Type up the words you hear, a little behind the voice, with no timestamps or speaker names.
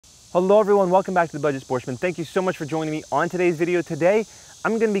Hello everyone, welcome back to the Budget Sportsman. Thank you so much for joining me on today's video. Today,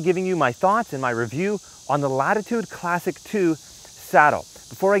 I'm going to be giving you my thoughts and my review on the Latitude Classic 2 saddle.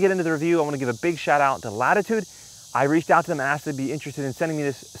 Before I get into the review, I want to give a big shout out to Latitude. I reached out to them and asked them to be interested in sending me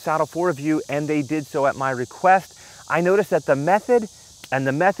this saddle for review, and they did so at my request. I noticed that the Method and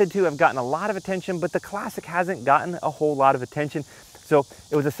the Method 2 have gotten a lot of attention, but the Classic hasn't gotten a whole lot of attention. So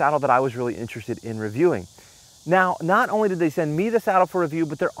it was a saddle that I was really interested in reviewing. Now, not only did they send me the saddle for review,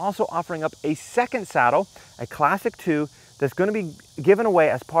 but they're also offering up a second saddle, a Classic 2, that's going to be given away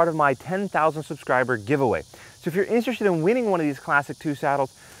as part of my 10,000 subscriber giveaway. So if you're interested in winning one of these Classic 2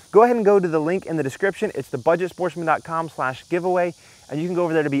 saddles, go ahead and go to the link in the description. It's thebudgetsportsman.com/giveaway, and you can go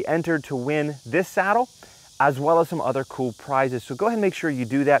over there to be entered to win this saddle, as well as some other cool prizes. So go ahead and make sure you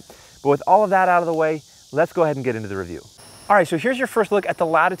do that. But with all of that out of the way, let's go ahead and get into the review. All right, so here's your first look at the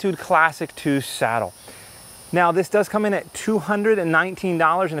Latitude Classic 2 saddle. Now, this does come in at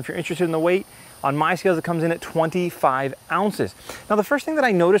 $219, and if you're interested in the weight, on my scales it comes in at 25 ounces. Now, the first thing that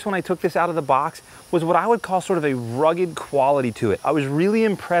I noticed when I took this out of the box was what I would call sort of a rugged quality to it. I was really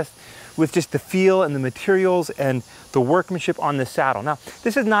impressed with just the feel and the materials and the workmanship on this saddle. Now,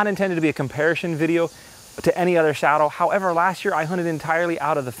 this is not intended to be a comparison video to any other saddle. However, last year I hunted entirely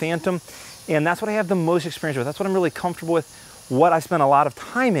out of the Phantom, and that's what I have the most experience with. That's what I'm really comfortable with, what I spent a lot of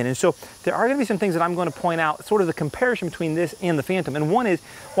time in. And so there are going to be some things that I'm going to point out, sort of the comparison between this and the Phantom. And one is,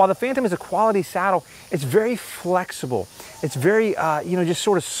 while the Phantom is a quality saddle, it's very flexible. It's very, just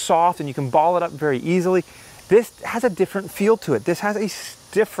sort of soft, and you can ball it up very easily. This has a different feel to it. This has a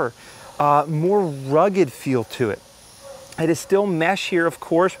stiffer, more rugged feel to it. It is still mesh here, of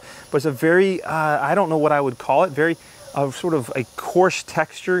course, but it's a very, I don't know what I would call it, very sort of a coarse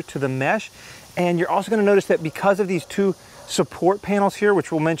texture to the mesh. And you're also going to notice that because of these two support panels here,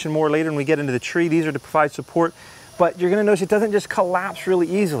 which we'll mention more later when we get into the tree, these are to provide support, but you're going to notice it doesn't just collapse really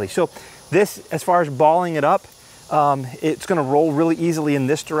easily. So this, as far as balling it up, it's going to roll really easily in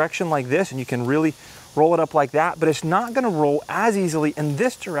this direction like this, and you can really roll it up like that, but it's not going to roll as easily in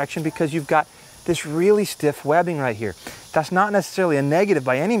this direction because you've got this really stiff webbing right here. That's not necessarily a negative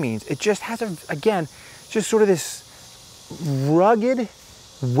by any means. It just has, again, just sort of this rugged,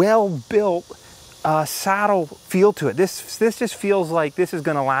 well-built saddle feel to it. This just feels like this is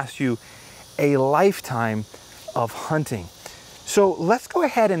going to last you a lifetime of hunting. So let's go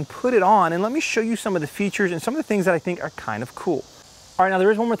ahead and put it on, and let me show you some of the features and some of the things that I think are kind of cool. All right, now there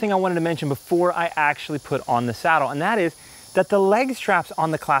is one more thing I wanted to mention before I actually put on the saddle, and that is that the leg straps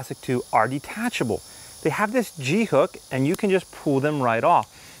on the Classic 2 are detachable. They have this G-hook, and you can just pull them right off.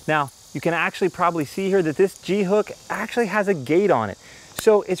 Now, you can actually probably see here that this G-hook actually has a gate on it.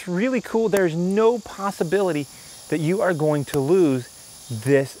 So it's really cool. There's no possibility that you are going to lose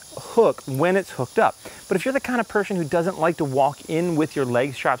this hook when it's hooked up. But if you're the kind of person who doesn't like to walk in with your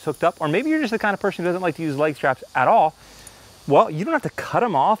leg straps hooked up, or maybe you're just the kind of person who doesn't like to use leg straps at all, well, you don't have to cut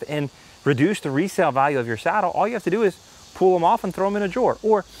them off and reduce the resale value of your saddle. All you have to do is pull them off and throw them in a drawer.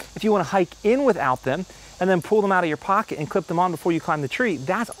 Or if you want to hike in without them and then pull them out of your pocket and clip them on before you climb the tree,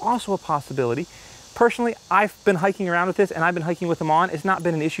 that's also a possibility. Personally, I've been hiking around with this, and I've been hiking with them on. It's not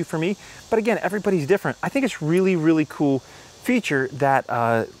been an issue for me, but again, everybody's different. I think it's really, really cool feature that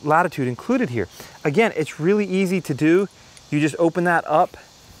Latitude included here. Again, it's really easy to do. You just open that up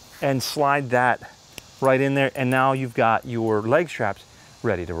and slide that right in there, and now you've got your leg straps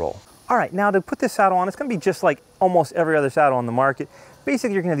ready to roll. All right, now to put this saddle on, it's gonna be just like almost every other saddle on the market.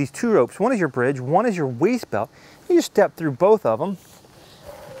 Basically, you're gonna have these two ropes. One is your bridge, one is your waist belt. You just step through both of them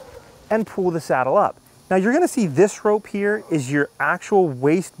and pull the saddle up. Now you're gonna see this rope here is your actual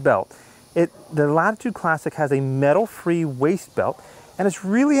waist belt. The Latitude Classic has a metal-free waist belt, and it's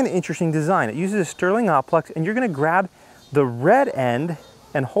really an interesting design. It uses a sterling oplex, and you're gonna grab the red end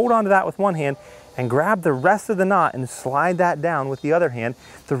and hold on to that with one hand and grab the rest of the knot and slide that down with the other hand.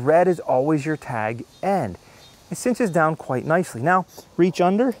 The red is always your tag end. It cinches down quite nicely. Now reach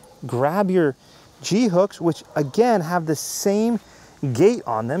under, grab your G-hooks, which again have the same gate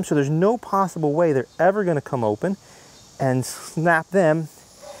on them, so there's no possible way they're ever going to come open, and snap them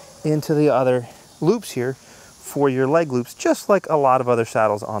into the other loops here for your leg loops, just like a lot of other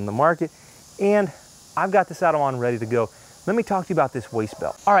saddles on the market. And I've got the saddle on ready to go. Let me talk to you about this waist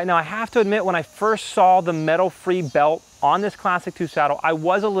belt. All right, now I have to admit, when I first saw the metal-free belt on this Classic 2 saddle, I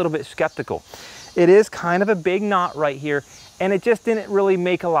was a little bit skeptical. It is kind of a big knot right here, and it just didn't really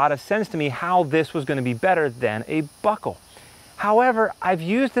make a lot of sense to me how this was going to be better than a buckle. However, I've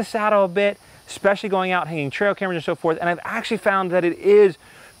used the saddle a bit, especially going out hanging trail cameras and so forth, and I've actually found that it is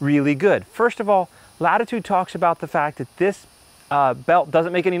really good. First of all, Latitude talks about the fact that this belt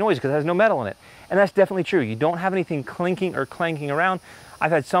doesn't make any noise because it has no metal in it. And that's definitely true. You don't have anything clinking or clanking around.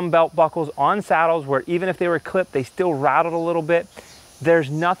 I've had some belt buckles on saddles where even if they were clipped, they still rattled a little bit.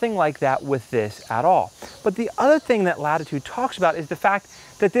 There's nothing like that with this at all. But the other thing that Latitude talks about is the fact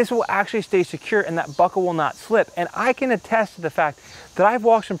that this will actually stay secure and that buckle will not slip. And I can attest to the fact that I've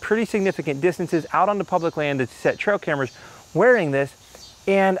walked some pretty significant distances out onto public land to set trail cameras wearing this,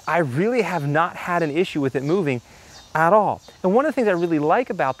 and I really have not had an issue with it moving at all. And one of the things I really like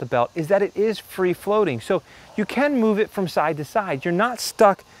about the belt is that it is free floating. So you can move it from side to side. You're not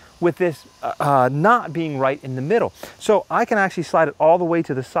stuck with this knot being right in the middle. So I can actually slide it all the way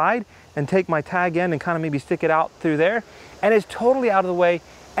to the side and take my tag end and kind of maybe stick it out through there. And it's totally out of the way,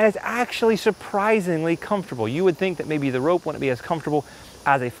 and it's actually surprisingly comfortable. You would think that maybe the rope wouldn't be as comfortable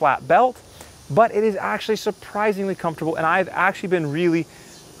as a flat belt, but it is actually surprisingly comfortable, and I've actually been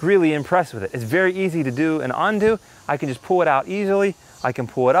really impressed with it. It's very easy to do and undo. I can just pull it out easily. I can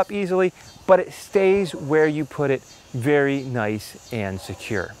pull it up easily, but it stays where you put it, very nice and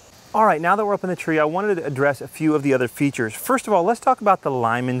secure. All right, now that we're up in the tree, I wanted to address a few of the other features. First of all, let's talk about the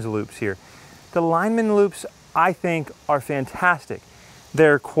lineman's loops here. The lineman loops, I think, are fantastic.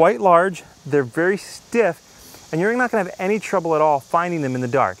 They're quite large, they're very stiff, and you're not gonna have any trouble at all finding them in the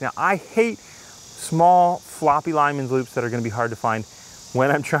dark. Now, I hate small, floppy lineman's loops that are gonna be hard to find when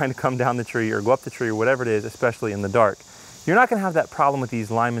I'm trying to come down the tree or go up the tree or whatever it is, especially in the dark. You're not gonna have that problem with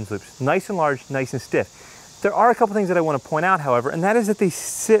these lineman's loops. Nice and large, nice and stiff. There are a couple things that I wanna point out, however, and that is that they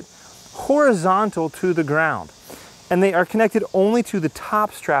sit horizontal to the ground, and they are connected only to the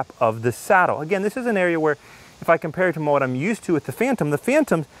top strap of the saddle. Again, this is an area where, if I compare it to what I'm used to with the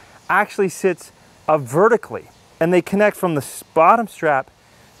Phantom actually sits vertically, and they connect from the bottom strap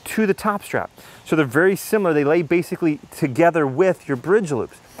to the top strap. So they're very similar. They lay basically together with your bridge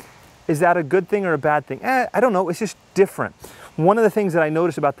loops. Is that a good thing or a bad thing? I don't know, it's just different. One of the things that I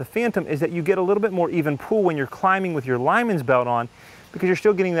notice about the Phantom is that you get a little bit more even pull when you're climbing with your lineman's belt on, because you're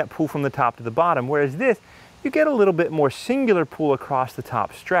still getting that pull from the top to the bottom, whereas this, you get a little bit more singular pull across the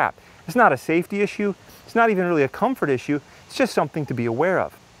top strap. It's not a safety issue, it's not even really a comfort issue, it's just something to be aware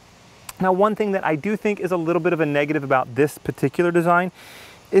of. Now, one thing that I do think is a little bit of a negative about this particular design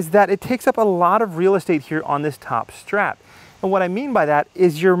is that it takes up a lot of real estate here on this top strap. And what I mean by that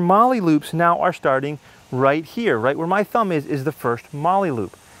is your molly loops now are starting right here, right where my thumb is the first molly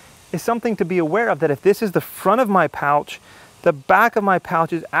loop. It's something to be aware of, that if this is the front of my pouch, the back of my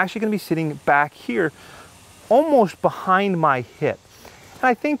pouch is actually going to be sitting back here, almost behind my hip. And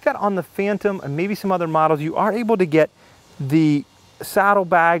I think that on the Phantom and maybe some other models, you are able to get the saddle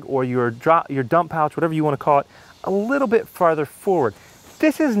bag or your dump pouch, whatever you want to call it, a little bit farther forward.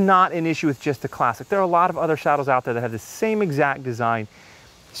 This is not an issue with just the Classic. There are a lot of other saddles out there that have the same exact design.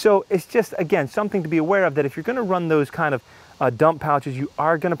 So it's just, again, something to be aware of, that if you're going to run those kind of dump pouches, you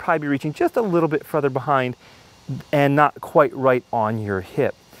are going to probably be reaching just a little bit further behind and not quite right on your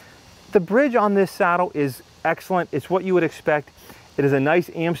hip. The bridge on this saddle is excellent. It's what you would expect. It is a nice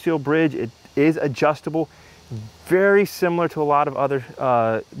AM steel bridge. It is adjustable, very similar to a lot of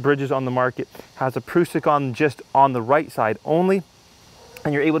other bridges on the market. Has a prusik on just on the right side only,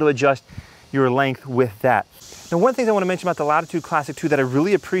 and you're able to adjust your length with that. Now, one of the things I want to mention about the Latitude Classic 2 that I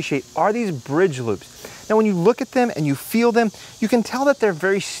really appreciate are these bridge loops. Now, when you look at them and you feel them, you can tell that they're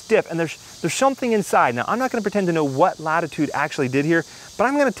very stiff, and there's something inside. Now, I'm not going to pretend to know what Latitude actually did here, but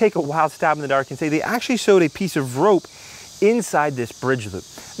I'm going to take a wild stab in the dark and say they actually sewed a piece of rope inside this bridge loop.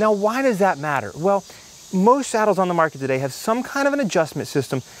 Now, why does that matter? Well, most saddles on the market today have some kind of an adjustment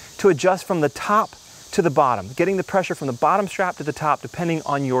system to adjust from the top to the bottom, getting the pressure from the bottom strap to the top, depending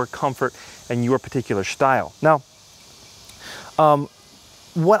on your comfort and your particular style. Now,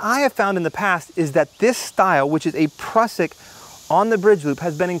 what I have found in the past is that this style, which is a prusik on the bridge loop,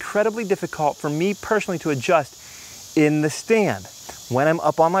 has been incredibly difficult for me personally to adjust in the stand, when I'm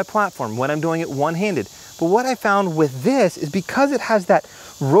up on my platform, when I'm doing it one-handed. But what I found with this is, because it has that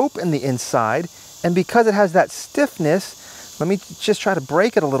rope in the inside, and because it has that stiffness, let me just try to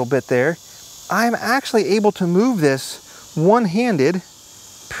break it a little bit there, I'm actually able to move this one-handed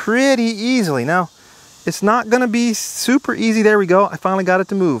pretty easily. Now, it's not gonna be super easy. There we go. I finally got it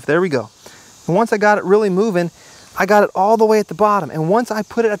to move. There we go. And once I got it really moving, I got it all the way at the bottom. And once I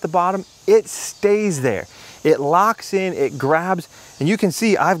put it at the bottom, it stays there. It locks in, it grabs, and you can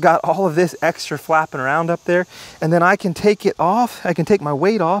see I've got all of this extra flapping around up there. And then I can take it off. I can take my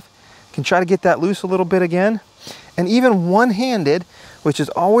weight off. Can try to get that loose a little bit again. And even one-handed, which is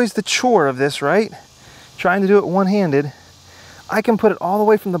always the chore of this, right? Trying to do it one-handed, I can put it all the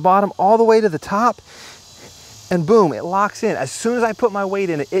way from the bottom all the way to the top, and boom, it locks in. As soon as I put my weight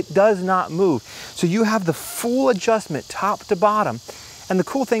in it, it does not move. So you have the full adjustment top to bottom. And the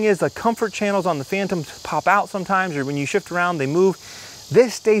cool thing is, the comfort channels on the Phantom pop out sometimes, or when you shift around, they move.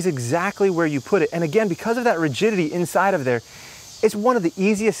 this stays exactly where you put it. And again, because of that rigidity inside of there, it's one of the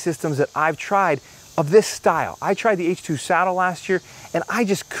easiest systems that I've tried of this style. I tried the H2 saddle last year and I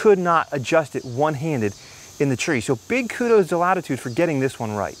just could not adjust it one-handed in the tree. So big kudos to Latitude for getting this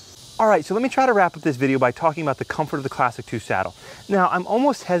one right. All right, so let me try to wrap up this video by talking about the comfort of the Classic 2 saddle. Now, I'm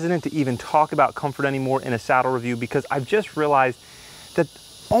almost hesitant to even talk about comfort anymore in a saddle review because I've just realized that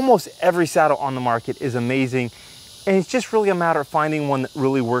almost every saddle on the market is amazing, and it's just really a matter of finding one that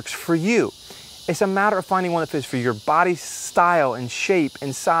really works for you. It's a matter of finding one that fits for your body style and shape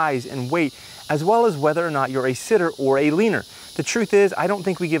and size and weight, as well as whether or not you're a sitter or a leaner. The truth is, I don't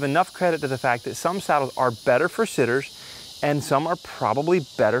think we give enough credit to the fact that some saddles are better for sitters and some are probably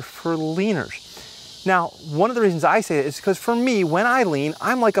better for leaners. Now, one of the reasons I say it is because for me, when I lean,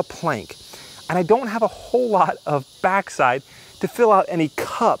 I'm like a plank and I don't have a whole lot of backside to fill out any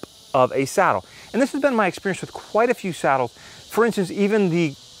cup of a saddle. And this has been my experience with quite a few saddles. For instance, even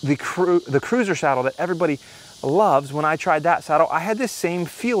the cruiser saddle that everybody loves, when I tried that saddle, I had this same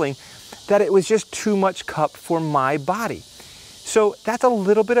feeling that it was just too much cup for my body. So that's a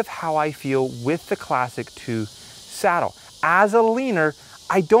little bit of how I feel with the Classic 2 saddle. As a leaner,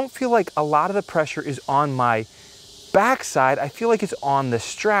 I don't feel like a lot of the pressure is on my backside. I feel like it's on the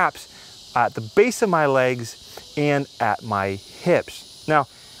straps at the base of my legs and at my hips. Now,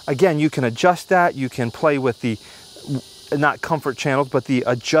 again, you can adjust that. You can play with the, not comfort channels, but the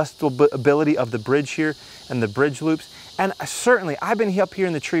adjustability of the bridge here and the bridge loops. And certainly, I've been up here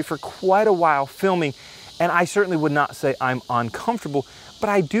in the tree for quite a while filming, and I certainly would not say I'm uncomfortable, but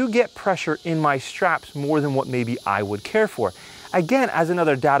I do get pressure in my straps more than what maybe I would care for. Again, as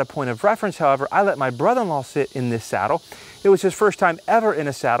another data point of reference, however, I let my brother-in-law sit in this saddle. It was his first time ever in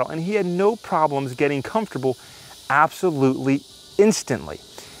a saddle, and he had no problems getting comfortable absolutely instantly.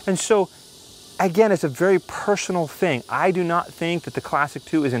 And so, again, it's a very personal thing. I do not think that the Classic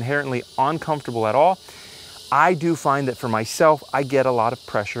 2 is inherently uncomfortable at all. I do find that for myself, I get a lot of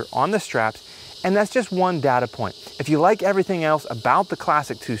pressure on the straps, and that's just one data point. If you like everything else about the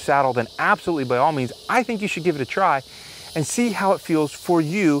Classic 2 saddle, then absolutely, by all means, I think you should give it a try and see how it feels for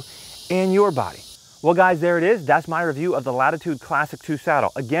you and your body. Well, guys, there it is. That's my review of the Latitude Classic 2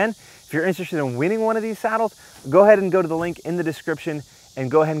 saddle. Again, if you're interested in winning one of these saddles, go ahead and go to the link in the description and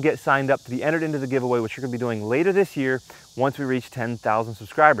go ahead and get signed up to be entered into the giveaway, which we're going to be doing later this year once we reach 10,000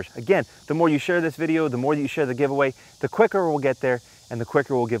 subscribers. Again, the more you share this video, the more that you share the giveaway, the quicker we'll get there and the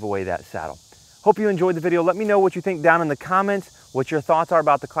quicker we'll give away that saddle. Hope you enjoyed the video. Let me know what you think down in the comments, what your thoughts are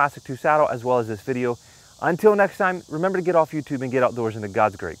about the Classic 2 saddle as well as this video. Until next time, remember to get off YouTube and get outdoors into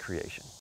God's great creation.